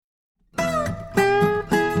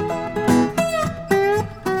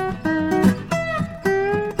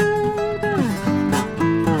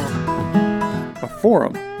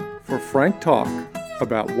forum for frank talk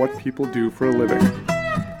about what people do for a living.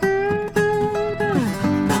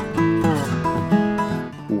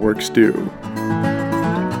 Work Stew.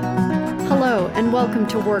 Hello and welcome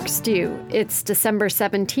to Work Stew. It's December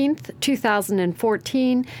 17th,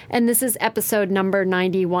 2014, and this is episode number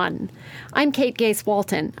 91. I'm Kate Gase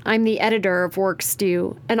Walton. I'm the editor of Work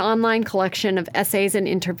Stew, an online collection of essays and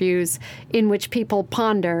interviews in which people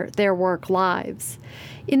ponder their work lives.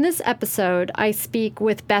 In this episode, I speak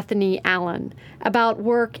with Bethany Allen about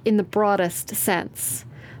work in the broadest sense,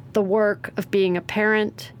 the work of being a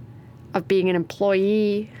parent, of being an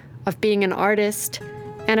employee, of being an artist,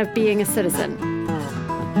 and of being a citizen.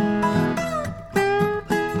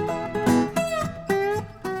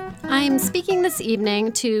 I'm speaking this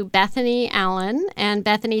evening to Bethany Allen, and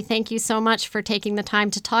Bethany, thank you so much for taking the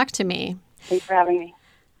time to talk to me. Thanks for having me.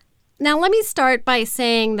 Now, let me start by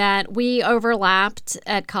saying that we overlapped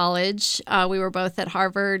at college. We were both at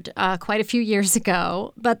Harvard quite a few years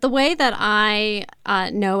ago. But the way that I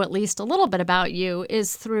know at least a little bit about you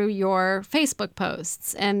is through your Facebook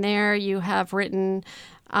posts. And there you have written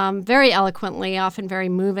very eloquently, often very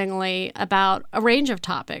movingly, about a range of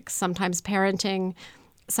topics, sometimes parenting,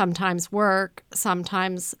 sometimes work,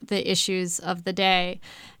 sometimes the issues of the day.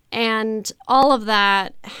 And all of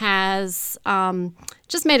that has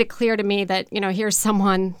just made it clear to me that, here's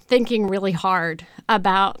someone thinking really hard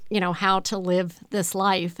about, how to live this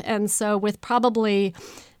life. And so with probably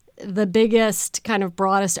the biggest, kind of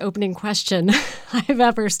broadest opening question I've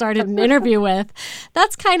ever started an interview with,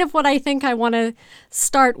 that's kind of what I think I want to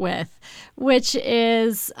start with, which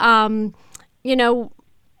is,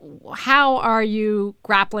 how are you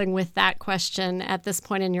grappling with that question at this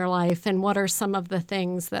point in your life? And what are some of the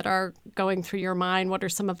things that are going through your mind? What are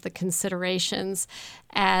some of the considerations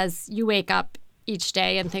as you wake up each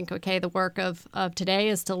day and think, okay, the work of today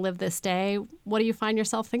is to live this day? What do you find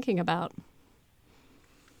yourself thinking about?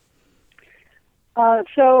 I've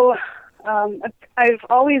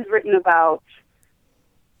always written about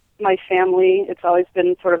my family. It's always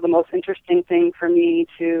been sort of the most interesting thing for me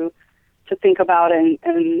to think about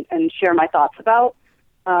and share my thoughts about.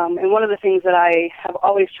 And one of the things that I have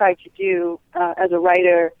always tried to do as a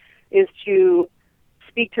writer is to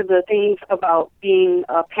speak to the things about being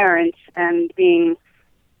a parent and being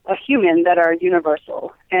a human that are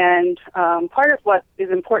universal. And part of what is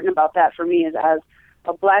important about that for me is, as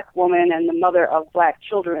a Black woman and the mother of Black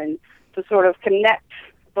children, to sort of connect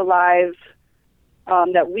the lives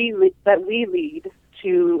that we lead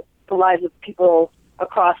to the lives of people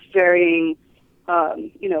across varying,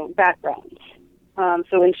 backgrounds.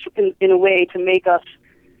 So in a way to make us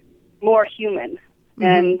more human.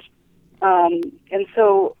 Mm-hmm. And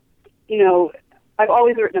so, I've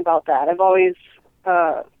always written about that. I've always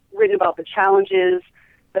written about the challenges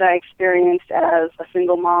that I experienced as a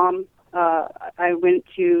single mom. I went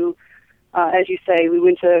to, as you say, we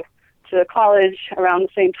went to college around the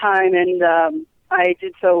same time, and I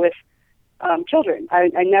did so with children.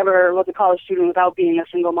 I never was a college student without being a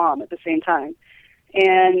single mom at the same time.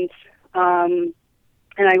 And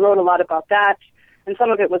I wrote a lot about that. And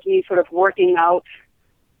some of it was me sort of working out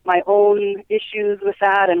my own issues with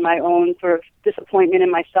that and my own sort of disappointment in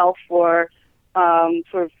myself for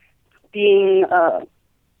sort of being an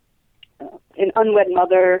unwed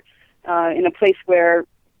mother in a place where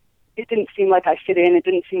it didn't seem like I fit in. It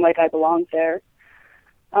didn't seem like I belonged there.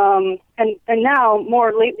 And now,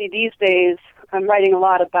 more lately these days, I'm writing a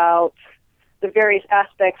lot about the various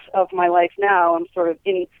aspects of my life now. I'm sort of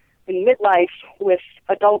in midlife with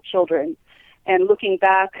adult children and looking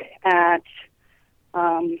back at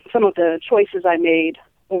some of the choices I made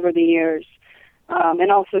over the years, and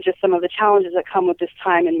also just some of the challenges that come with this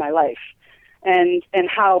time in my life, and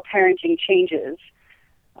how parenting changes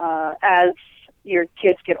as your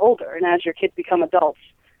kids get older and as your kids become adults,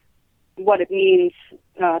 what it means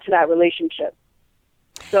to that relationship.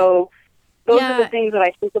 So those are the things that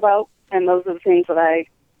I think about, and those are the things that I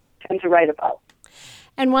tend to write about.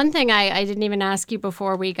 And one thing I didn't even ask you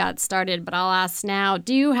before we got started, but I'll ask now.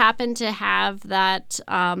 Do you happen to have that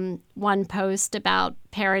one post about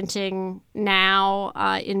parenting now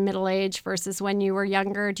in middle age versus when you were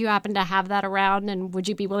younger? Do you happen to have that around, and would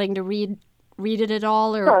you be willing to read it at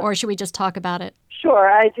all, or should we just talk about it?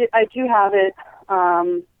 Sure, I do have it.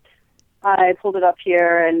 I pulled it up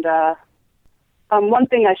here, and one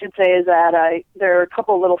thing I should say is that there are a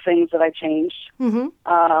couple little things that I changed in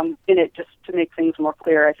it just to make things more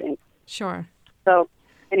clear, I think. Sure. So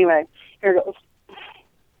anyway, here goes.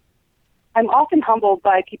 I'm often humbled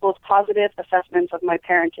by people's positive assessments of my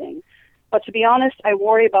parenting, but to be honest, I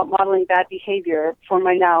worry about modeling bad behavior for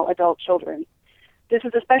my now adult children. This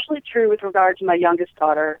is especially true with regard to my youngest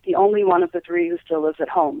daughter, the only one of the three who still lives at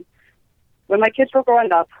home. When my kids were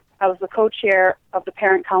growing up, I was the co-chair of the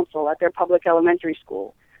parent council at their public elementary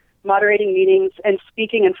school, moderating meetings and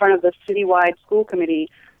speaking in front of the citywide school committee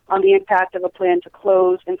on the impact of a plan to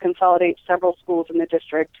close and consolidate several schools in the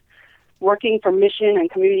district, working for mission and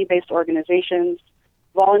community-based organizations,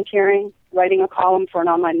 volunteering, writing a column for an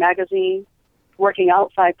online magazine, working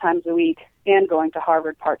out 5 times a week, and going to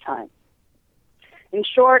Harvard part-time. In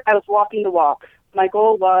short, I was walking the walk. My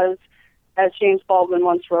goal was, as James Baldwin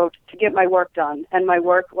once wrote, to get my work done, and my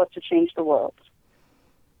work was to change the world.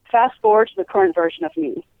 Fast forward to the current version of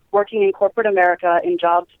me, working in corporate America in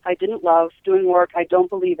jobs I didn't love, doing work I don't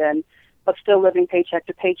believe in, but still living paycheck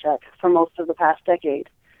to paycheck for most of the past decade.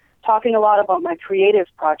 Talking a lot about my creative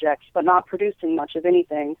projects, but not producing much of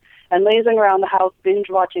anything, and lazing around the house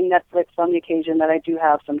binge-watching Netflix on the occasion that I do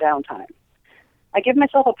have some downtime. I give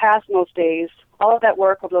myself a pass most days. All of that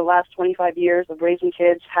work over the last 25 years of raising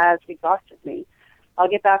kids has exhausted me. I'll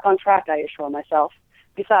get back on track, I assure myself.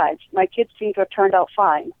 Besides, my kids seem to have turned out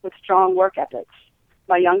fine, with strong work ethics.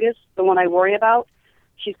 My youngest, the one I worry about,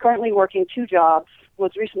 she's currently working 2 jobs,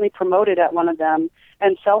 was recently promoted at one of them,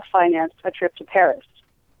 and self-financed a trip to Paris.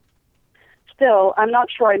 Still, I'm not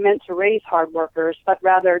sure I meant to raise hard workers, but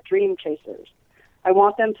rather dream chasers. I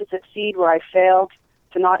want them to succeed where I failed,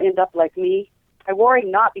 to not end up like me. I worry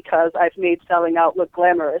not because I've made selling out look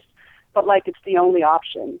glamorous, but like it's the only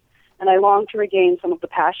option. And I long to regain some of the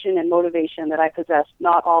passion and motivation that I possessed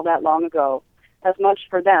not all that long ago, as much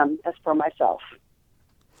for them as for myself.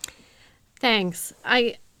 Thanks.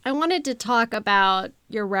 I wanted to talk about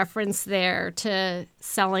your reference there to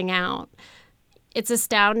selling out. It's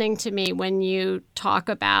astounding to me when you talk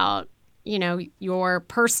about, your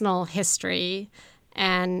personal history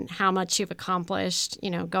and how much you've accomplished,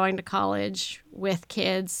 going to college with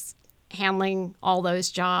kids, handling all those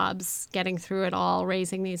jobs, getting through it all,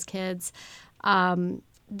 raising these kids,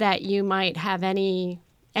 that you might have any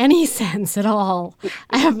sense at all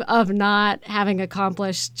of not having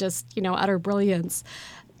accomplished just, utter brilliance.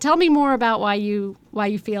 Tell me more about why you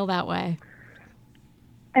feel that way.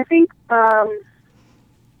 I think part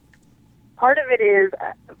of it is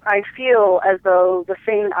I feel as though the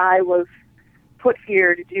thing I was put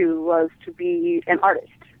here to do was to be an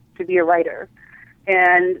artist, to be a writer.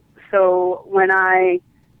 And so when I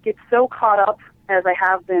get so caught up, as I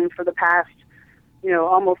have been for the past,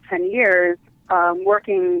 almost 10 years,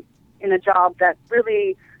 working in a job that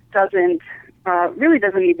really doesn't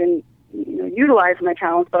even utilize my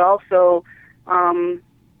talents, but also I'm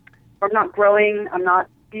not growing, I'm not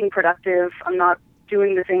being productive, I'm not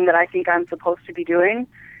doing the thing that I think I'm supposed to be doing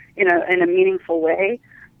in a meaningful way.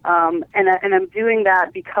 And I'm doing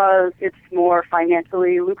that because it's more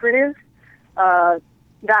financially lucrative.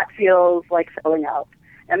 That feels like selling out.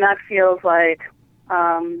 And that feels like,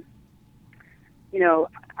 I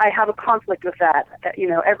have a conflict with that.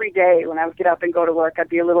 Every day when I would get up and go to work, I'd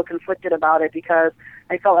be a little conflicted about it because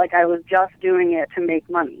I felt like I was just doing it to make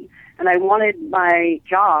money. And I wanted my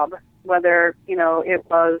job, whether, it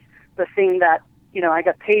was the thing that, I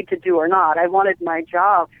got paid to do or not, I wanted my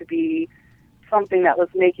job to be something that was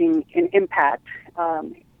making an impact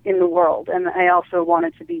in the world. And I also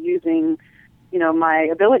wanted to be using, my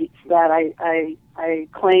abilities that I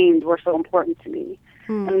claimed were so important to me.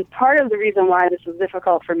 And part of the reason why this was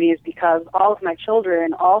difficult for me is because all of my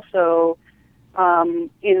children also,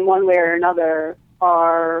 in one way or another,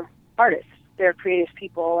 are artists. They're creative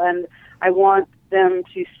people. And I want them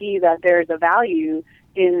to see that there's a value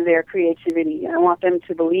in their creativity. I want them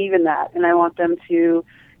to believe in that. And I want them to,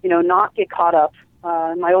 not get caught up.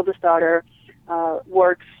 My oldest daughter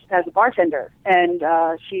works as a bartender, and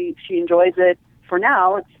she enjoys it for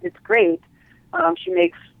now. It's great. She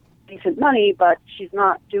makes decent money, but she's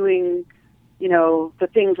not doing, the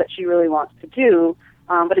things that she really wants to do.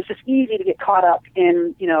 But it's just easy to get caught up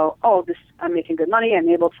in, I'm making good money. I'm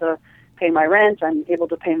able to pay my rent. I'm able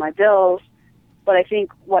to pay my bills. But I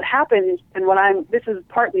think what happens, and this is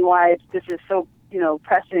partly why this is so,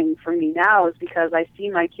 pressing for me now, is because I see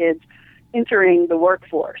my kids entering the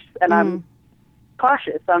workforce, and I'm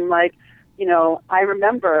cautious. I'm like, I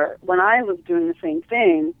remember when I was doing the same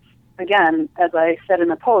thing, again, as I said in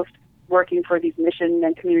the post, working for these mission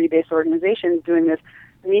and community-based organizations, doing this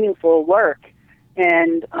meaningful work,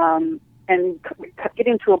 and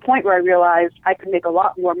getting to a point where I realized I could make a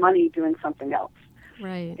lot more money doing something else.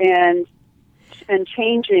 Right. And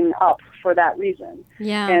changing up for that reason.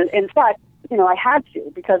 Yeah. And in fact, I had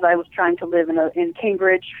to, because I was trying to live in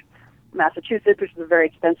Cambridge, Massachusetts, which is a very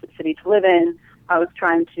expensive city to live in. I was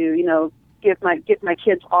trying to, give my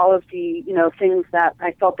kids all of the, things that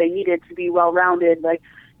I felt they needed to be well-rounded, like,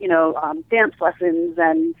 dance lessons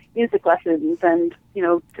and music lessons and,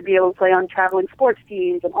 to be able to play on traveling sports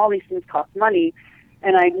teams, and all these things cost money.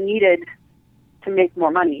 And I needed to make more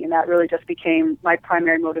money, and that really just became my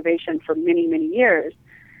primary motivation for many, many years.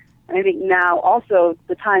 And I think now also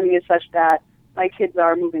the timing is such that my kids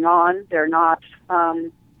are moving on. They're not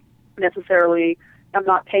necessarily, I'm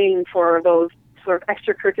not paying for those sort of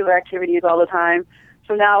extracurricular activities all the time.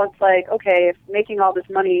 So now it's like, okay, if making all this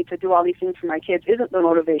money to do all these things for my kids isn't the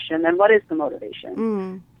motivation, then what is the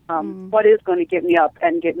motivation? What is going to get me up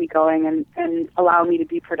and get me going and allow me to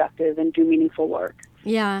be productive and do meaningful work?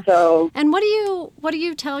 Yeah. So, and what do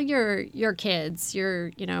you tell your kids,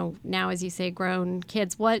 your, now, as you say, grown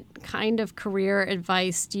kids? What kind of career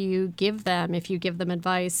advice do you give them, if you give them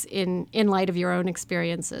advice, in light of your own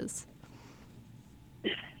experiences?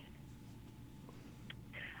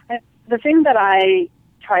 The thing that I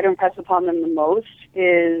try to impress upon them the most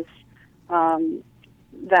is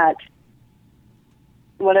that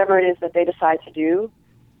whatever it is that they decide to do,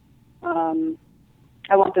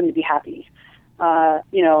 I want them to be happy.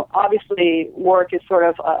 Obviously work is sort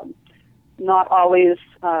of not always,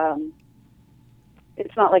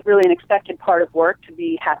 it's not like really an expected part of work to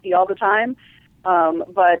be happy all the time,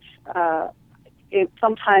 but it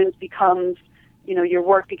sometimes becomes, your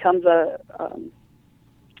work becomes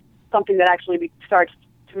something that actually starts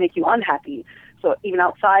to make you unhappy. So even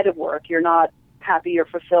outside of work, you're not happy or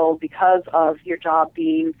fulfilled because of your job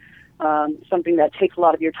being something that takes a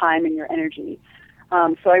lot of your time and your energy.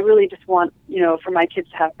 So I really just want, for my kids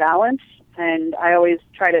to have balance, and I always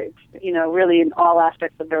try to, really in all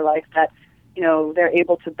aspects of their life that, they're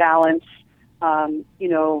able to balance,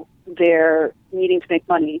 their needing to make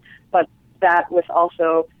money, but that with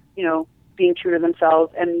also, being true to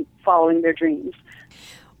themselves and following their dreams.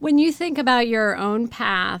 When you think about your own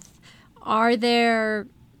path, are there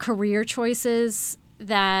career choices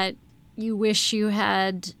that you wish you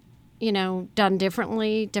had, done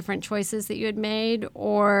differently, different choices that you had made?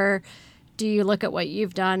 Or do you look at what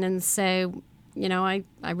you've done and say, I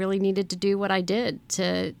really needed to do what I did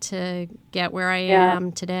to get where I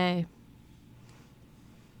am today?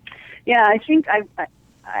 Yeah, I think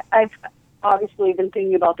I've obviously been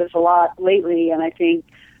thinking about this a lot lately, and I think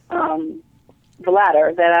the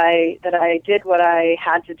latter, that I did what I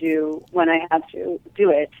had to do when I had to do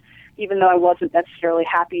it, even though I wasn't necessarily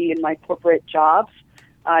happy in my corporate jobs.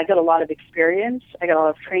 I got a lot of experience. I got a lot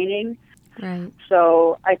of training. Right.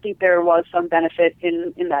 So I think there was some benefit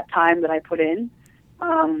in that time that I put in.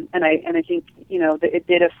 And I think, that it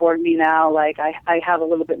did afford me now, like I have a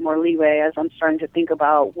little bit more leeway as I'm starting to think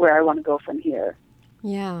about where I want to go from here.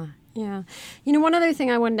 Yeah. Yeah. One other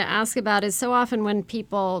thing I wanted to ask about is, so often when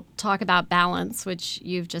people talk about balance, which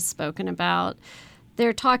you've just spoken about,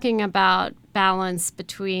 they're talking about balance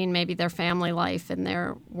between maybe their family life and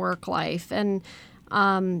their work life. And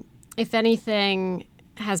if anything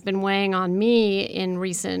has been weighing on me in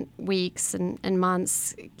recent weeks and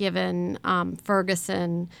months, given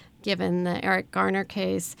Ferguson, given the Eric Garner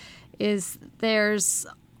case, is there's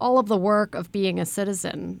all of the work of being a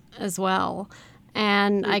citizen as well.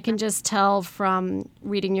 And I can just tell from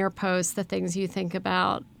reading your posts, the things you think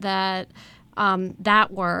about, that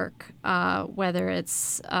that work, whether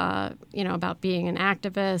it's about being an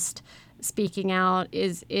activist, speaking out,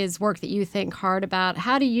 is work that you think hard about.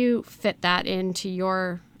 How do you fit that into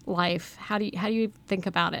your life? How do you think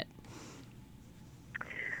about it?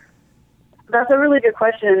 That's a really good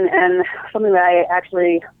question, and something that I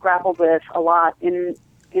actually grappled with a lot. In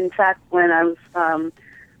fact, when I was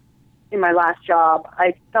in my last job,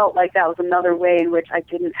 I felt like that was another way in which I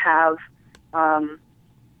didn't have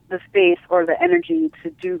the space or the energy to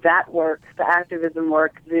do that work, the activism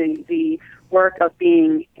work, the work of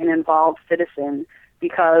being an involved citizen,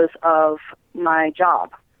 because of my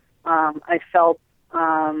job. I felt,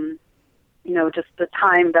 just the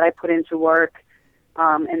time that I put into work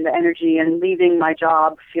and the energy, and leaving my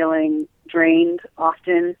job feeling drained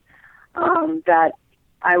often, that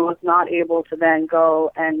I was not able to then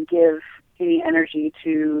go and give any energy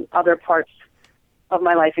to other parts of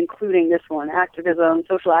my life, including this one. Activism,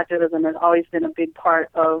 social activism has always been a big part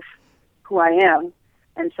of who I am.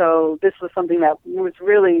 And so this was something that was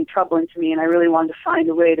really troubling to me, and I really wanted to find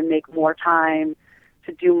a way to make more time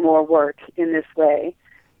to do more work in this way.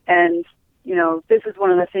 And, this is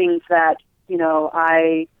one of the things that,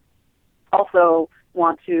 I also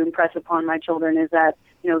want to impress upon my children, is that,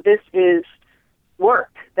 this is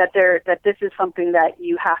work, that this is something that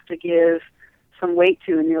you have to give some weight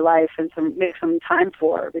to in your life and make some time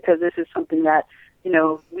for, because this is something that,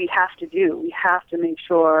 we have to do. We have to make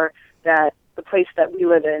sure that the place that we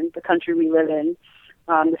live in, the country we live in,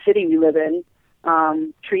 the city we live in,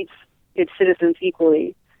 treats its citizens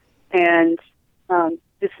equally. And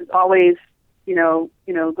this is always,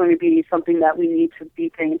 going to be something that we need to be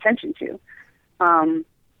paying attention to. And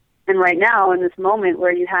right now, in this moment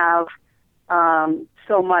where you have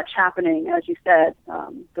so much happening, as you said,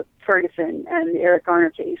 the Ferguson and the Eric Garner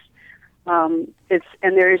case, and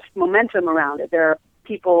there's momentum around it. There are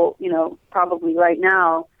people, probably right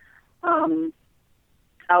now,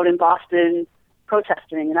 out in Boston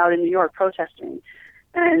protesting and out in New York protesting.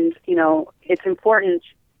 And, it's important,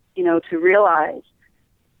 to realize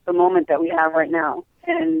the moment that we have right now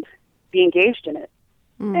and be engaged in it.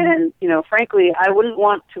 And, frankly, I wouldn't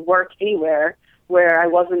want to work anywhere where I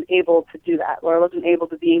wasn't able to do that, where I wasn't able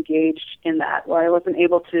to be engaged in that, where I wasn't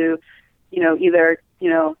able to, either,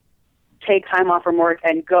 take time off from work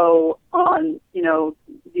and go on, the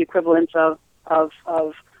equivalent of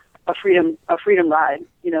a freedom ride,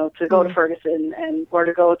 to go to Ferguson or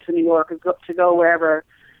to go to New York or to go wherever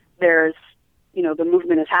there's, the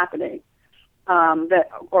movement is happening.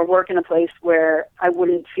 Or work in a place where I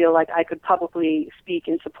wouldn't feel like I could publicly speak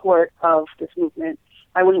in support of this movement.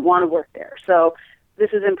 I wouldn't want to work there. So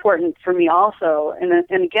this is important for me also.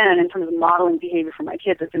 And again, in terms of modeling behavior for my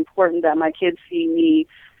kids, it's important that my kids see me,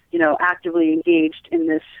 actively engaged in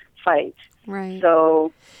this fight. Right.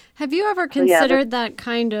 So have you ever considered that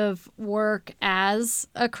kind of work as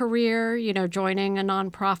a career, joining a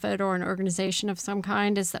nonprofit or an organization of some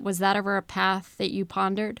kind? Was that ever a path that you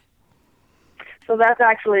pondered? So that's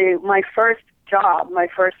actually my first job. My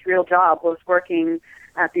first real job was working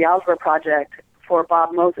at the Algebra Project for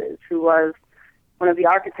Bob Moses, who was one of the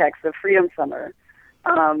architects of Freedom Summer.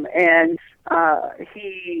 And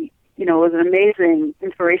he, was an amazing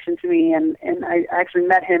inspiration to me. And I actually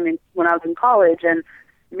met him when I was in college and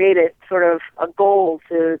made it sort of a goal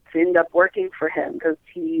to end up working for him because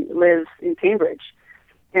he lives in Cambridge.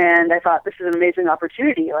 And I thought, this is an amazing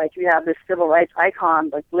opportunity. Like, we have this civil rights icon,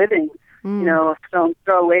 like, living stone's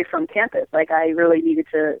throw away from campus. Like, I really needed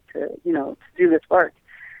to do this work.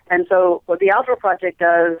 And so what the Algebra Project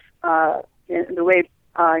does, in the way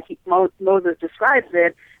Moses describes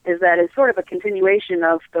it, is that it's sort of a continuation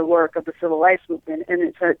of the work of the civil rights movement. And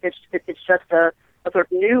it's just a sort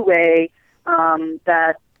of new way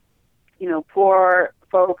that, poor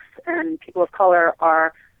folks and people of color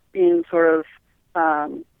are being sort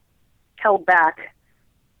of held back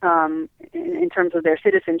in terms of their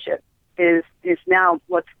citizenship. Is now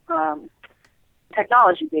what's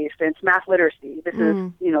technology based, and it's math literacy. This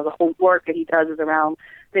is the whole work that he does is around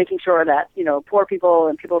making sure that poor people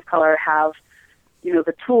and people of color have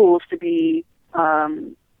the tools to be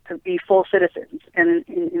full citizens. And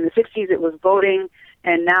in the 60s it was voting,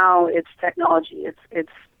 and now it's technology.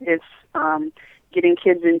 It's getting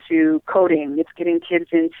kids into coding. It's getting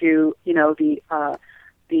kids into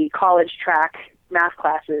the college track math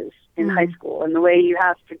classes in high school. And the way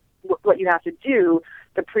what you have to do,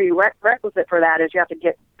 the prerequisite for that is you have to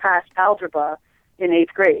get past algebra in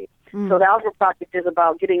 8th grade. So the Algebra Project is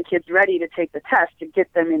about getting kids ready to take the test to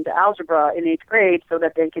get them into algebra in 8th grade so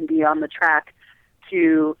that they can be on the track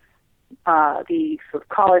to the sort of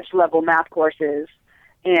college level math courses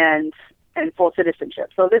and full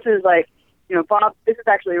citizenship. So this is like, Bob, this is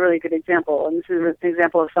actually a really good example. And this is an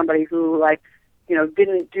example of somebody who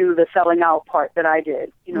didn't do the selling out part that I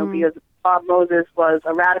did, because Bob Moses was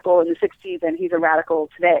a radical in the 60s, and he's a radical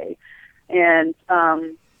today. And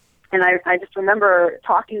I just remember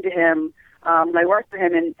talking to him when I worked for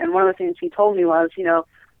him, and one of the things he told me was,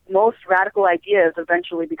 most radical ideas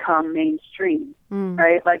eventually become mainstream,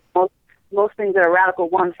 right? Like most things that are radical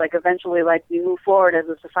once, like eventually, like we move forward as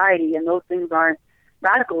a society, and those things aren't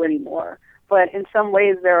radical anymore. But in some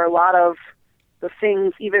ways, there are a lot of the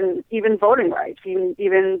things, even voting rights,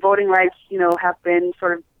 even voting rights, have been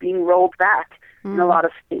sort of being rolled back in a lot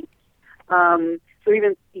of states. So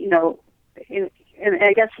even, and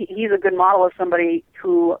I guess he's a good model of somebody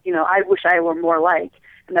who, I wish I were more like,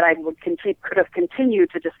 and that I could have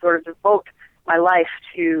continued to just sort of devote my life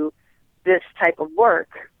to this type of work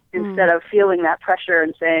instead of feeling that pressure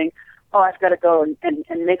and saying, oh, I've got to go and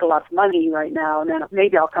make a lot of money right now, and then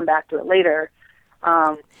maybe I'll come back to it later.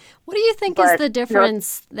 What do you think is the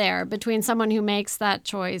difference there between someone who makes that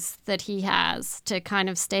choice that he has to kind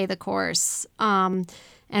of stay the course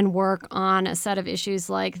and work on a set of issues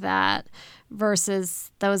like that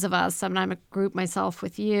versus those of us, and I'm a group myself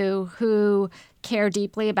with you, who care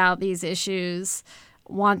deeply about these issues,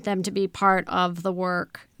 want them to be part of the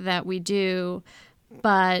work that we do,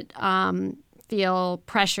 but feel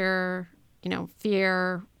pressure,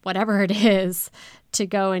 fear, whatever it is, to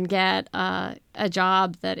go and get a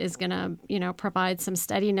job that is going to, provide some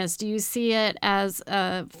steadiness. Do you see it as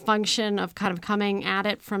a function of kind of coming at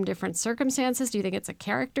it from different circumstances? Do you think it's a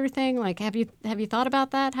character thing? Like, have you thought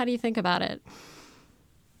about that? How do you think about it?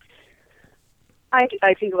 I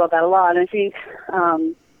think about that a lot. And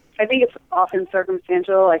I think it's often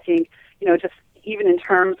circumstantial. I think, just even in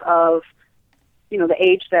terms of, the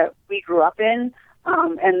age that we grew up in,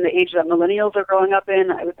 and the age that millennials are growing up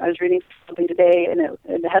in. I was reading something today, and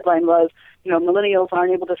the headline was, millennials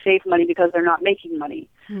aren't able to save money because they're not making money.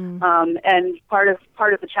 And part of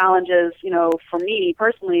the challenge is, for me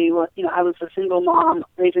personally, I was a single mom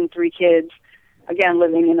raising 3 kids, again,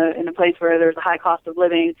 living in a place where there's a high cost of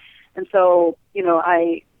living. And so,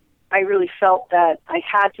 I really felt that I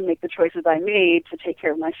had to make the choices I made to take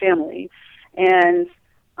care of my family. And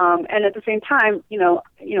at the same time,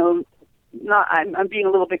 I'm being a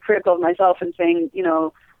little bit critical of myself and saying,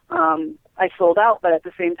 I sold out, but at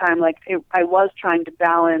the same time, I was trying to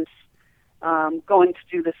balance going to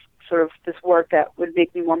do this work that would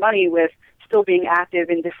make me more money with still being active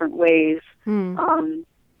in different ways, and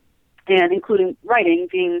including writing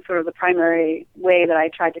being sort of the primary way that I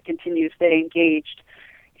tried to continue to stay engaged.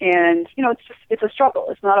 And it's a struggle.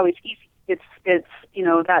 It's not always easy. It's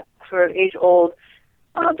that sort of age-old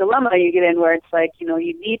dilemma you get in where it's like, you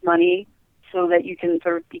need money so that you can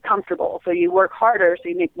sort of be comfortable. So you work harder so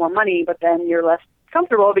you make more money, but then you're less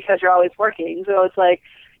comfortable because you're always working. So it's like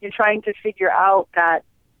you're trying to figure out that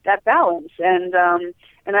balance. And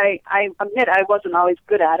I admit I wasn't always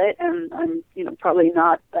good at it, and I'm probably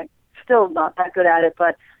still not that good at it.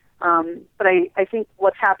 But I think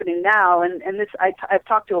what's happening now, and this I've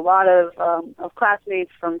talked to a lot of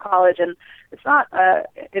classmates from college, and it's not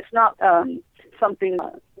something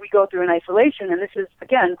we go through in isolation. And this is,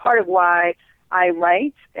 again, part of why I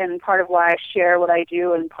write, and part of why I share what I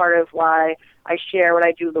do, and part of why I share what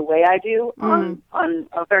I do the way I do on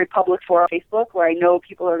a very public forum, Facebook, where I know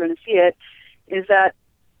people are going to see it, is that,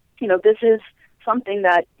 this is something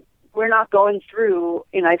that we're not going through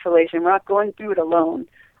in isolation. We're not going through it alone.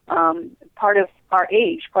 Part of our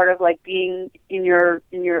age, part of being in your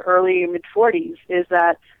early mid-40s is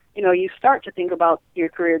that, you start to think about your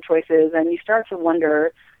career choices, and you start to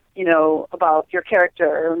wonder, about your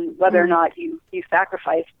character and whether or not you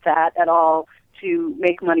sacrifice that at all to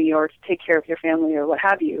make money or to take care of your family or what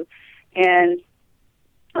have you. And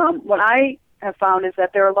what I have found is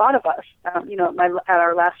that there are a lot of us, at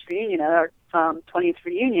our last reunion, at our 20th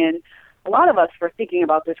reunion, a lot of us were thinking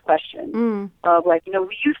about this question of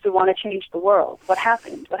we used to want to change the world. What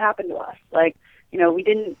happened? What happened to us? We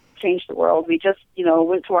didn't change the world. We just,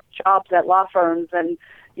 went to our jobs at law firms and,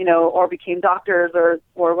 or became doctors or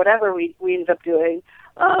whatever we ended up doing,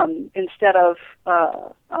 instead of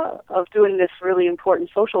doing this really important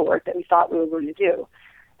social work that we thought we were going to do.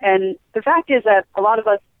 And the fact is that a lot of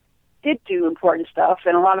us did do important stuff,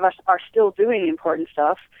 and a lot of us are still doing important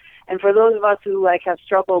stuff. And for those of us who have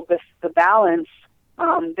struggled with the balance,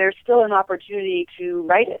 there's still an opportunity to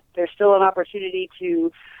write it. There's still an opportunity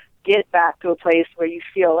to get back to a place where you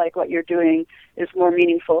feel like what you're doing is more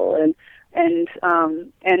meaningful. And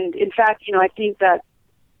in fact, I think that,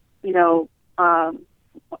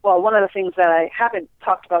 one of the things that I haven't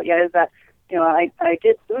talked about yet is that, I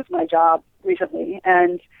did lose my job recently,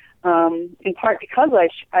 and in part because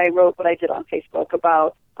I wrote what I did on Facebook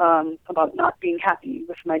about not being happy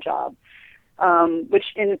with my job, which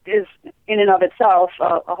is in and of itself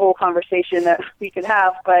a whole conversation that we could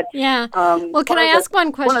have. But yeah, well, can I ask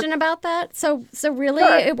one question about that? So really,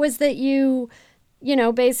 sure. It was that you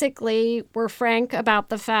basically were frank about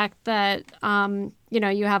the fact that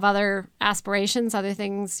you have other aspirations, other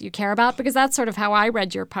things you care about, because that's sort of how I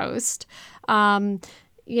read your post. That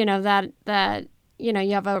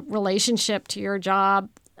you have a relationship to your job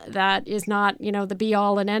that is not, the be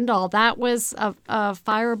all and end all. That was a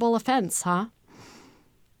fireable offense, huh?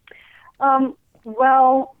 I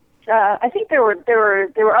think there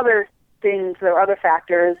were other things, there were other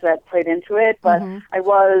factors that played into it, but I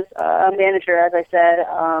was a manager, as I said,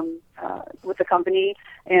 with the company,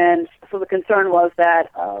 and so the concern was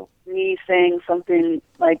that me saying something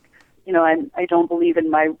like, I don't believe in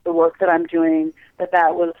the work that I'm doing,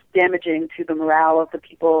 that was damaging to the morale of the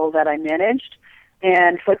people that I managed.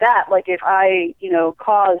 And for that, if I,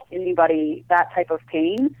 caused anybody that type of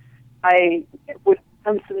pain, I'm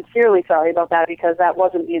sincerely sorry about that, because that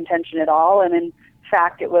wasn't the intention at all. And in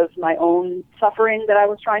fact, it was my own suffering that I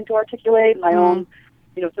was trying to articulate, my own,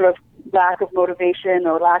 sort of lack of motivation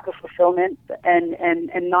or lack of fulfillment, and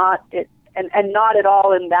not at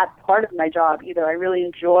all in that part of my job either. I really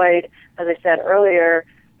enjoyed, as I said earlier,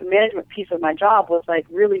 the management piece of my job was like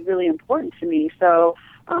really, really important to me. So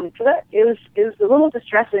that it was a little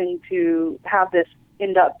distressing to have this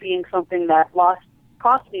end up being something that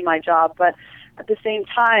cost me my job, but at the same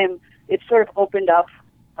time, it sort of opened up.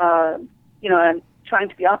 I'm trying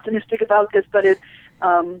to be optimistic about this, but it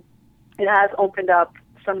has opened up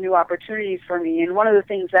some new opportunities for me. And one of the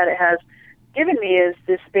things that it has given me is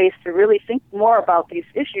this space to really think more about these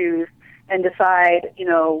issues and decide,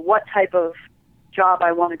 what type of job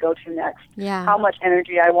I want to go to next, how much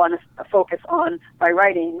energy I want to focus on my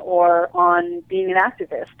writing or on being an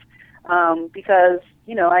activist, because,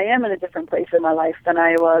 I am in a different place in my life than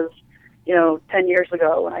I was, 10 years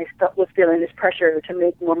ago when I was feeling this pressure to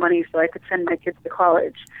make more money so I could send my kids to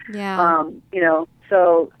college.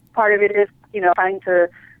 So part of it is, trying to,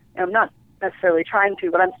 I'm not necessarily trying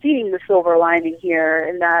to, but I'm seeing the silver lining here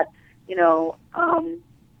in that,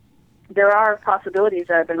 there are possibilities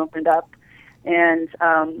that have been opened up. And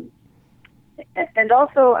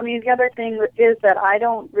also, the other thing is that I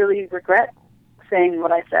don't really regret saying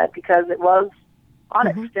what I said because it was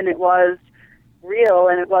honest and it was real,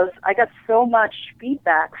 and I got so much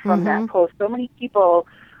feedback from that post. So many people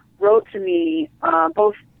wrote to me,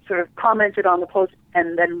 both sort of commented on the post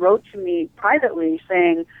and then wrote to me privately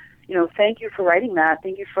saying, thank you for writing that.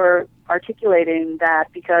 Thank you for articulating that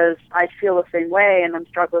because I feel the same way and I'm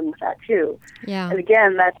struggling with that too. Yeah. And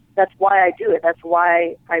again, that's why I do it. That's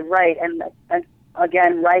why I write. And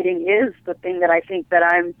again, writing is the thing that I think that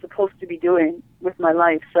I'm supposed to be doing with my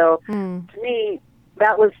life. So to me,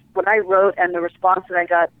 that was what I wrote, and the response that I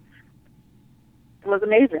got was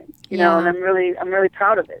amazing. And I'm really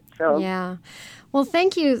proud of it. So yeah. Well,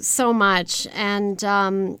 thank you so much. And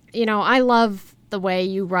I love the way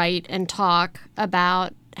you write and talk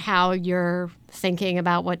about how you're thinking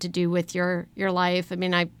about what to do with your life.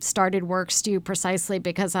 I started Work Stew precisely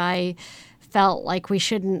because I felt like we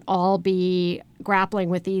shouldn't all be grappling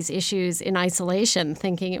with these issues in isolation,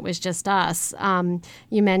 thinking it was just us.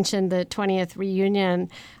 You mentioned the 20th reunion.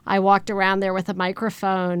 I walked around there with a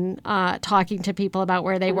microphone talking to people about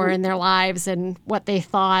where they were in their lives and what they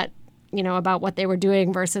thought, about what they were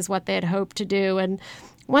doing versus what they had hoped to do. And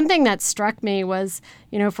one thing that struck me was,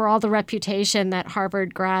 for all the reputation that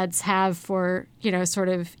Harvard grads have for, sort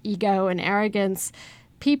of ego and arrogance,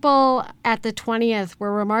 people at the 20th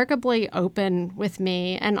were remarkably open with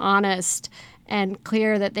me and honest and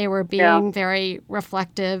clear that they were being very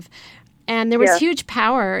reflective. And there was huge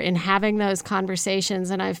power in having those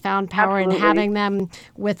conversations, and I've found power in having them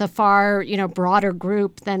with a far, broader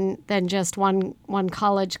group than just one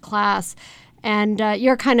college class. And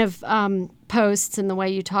your kind of posts and the way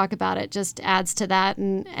you talk about it just adds to that,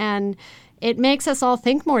 and it makes us all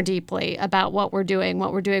think more deeply about what we're doing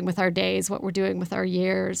with our days, what we're doing with our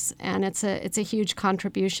years, and it's a huge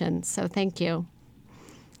contribution. So thank you.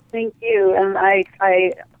 Thank you, and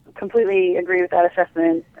I completely agree with that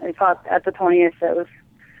assessment. I thought at the 20th that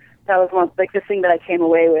was one, like, the thing that I came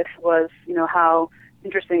away with was how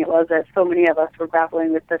interesting it was that so many of us were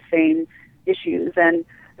grappling with the same issues. And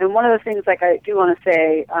one of the things, like, I do want to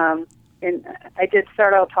say, and I did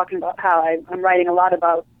start out talking about how I'm writing a lot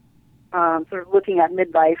about sort of looking at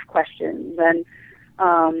midlife questions, and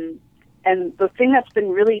the thing that's been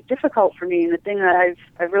really difficult for me, and the thing that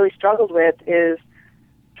I've really struggled with, is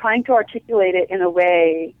trying to articulate it in a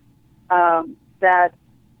way that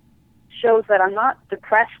shows that I'm not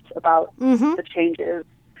depressed about the changes,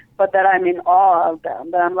 but that I'm in awe of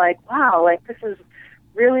them. That I'm like, wow, like, this is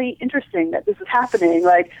really interesting that this is happening.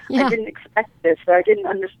 Like, I didn't expect this, or I didn't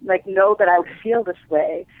know that I would feel this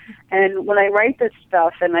way. And when I write this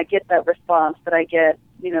stuff and I get that response that I get,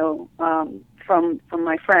 from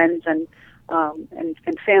my friends and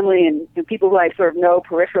family and people who I sort of know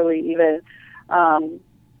peripherally even,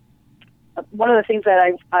 one of the things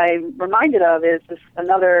that I'm reminded of is this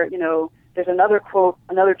another, there's another quote,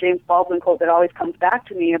 another James Baldwin quote that always comes back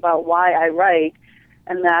to me about why I write,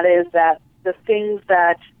 and that is that the things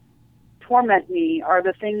that torment me are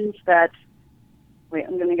the things that, wait,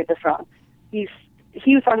 I'm going to get this wrong. He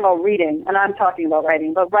was talking about reading, and I'm talking about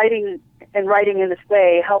writing, but writing in this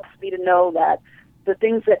way helps me to know that the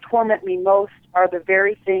things that torment me most are the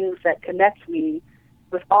very things that connect me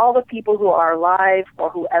with all the people who are alive or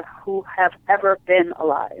who have ever been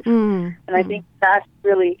alive. And I think that's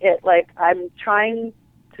really it. Like, I'm trying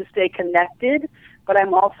to stay connected, but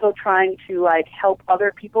I'm also trying to, like, help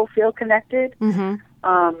other people feel connected.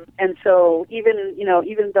 And so even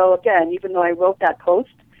though I wrote that post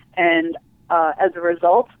and as a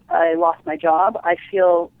result I lost my job, I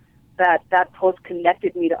feel that post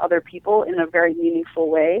connected me to other people in a very meaningful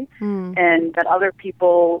way, and that other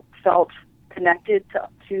people felt connected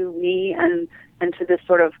to me and to this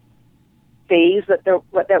sort of phase that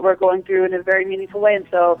we're going through in a very meaningful way. And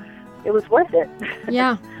so it was worth it.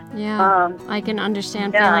 Yeah. I can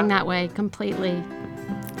understand feeling that way completely.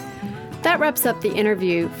 That wraps up the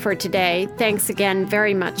interview for today. Thanks again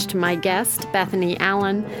very much to my guest, Bethany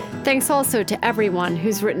Allen. Thanks also to everyone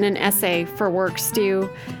who's written an essay for WorkStew.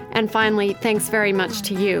 And finally, thanks very much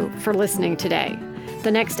to you for listening today.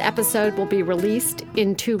 The next episode will be released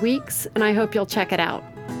in 2 weeks, and I hope you'll check it out.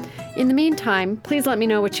 In the meantime, please let me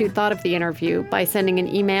know what you thought of the interview by sending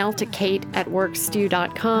an email to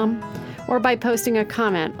kate@workstew.com or by posting a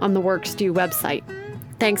comment on the WorkStew website.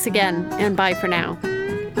 Thanks again, and bye for now.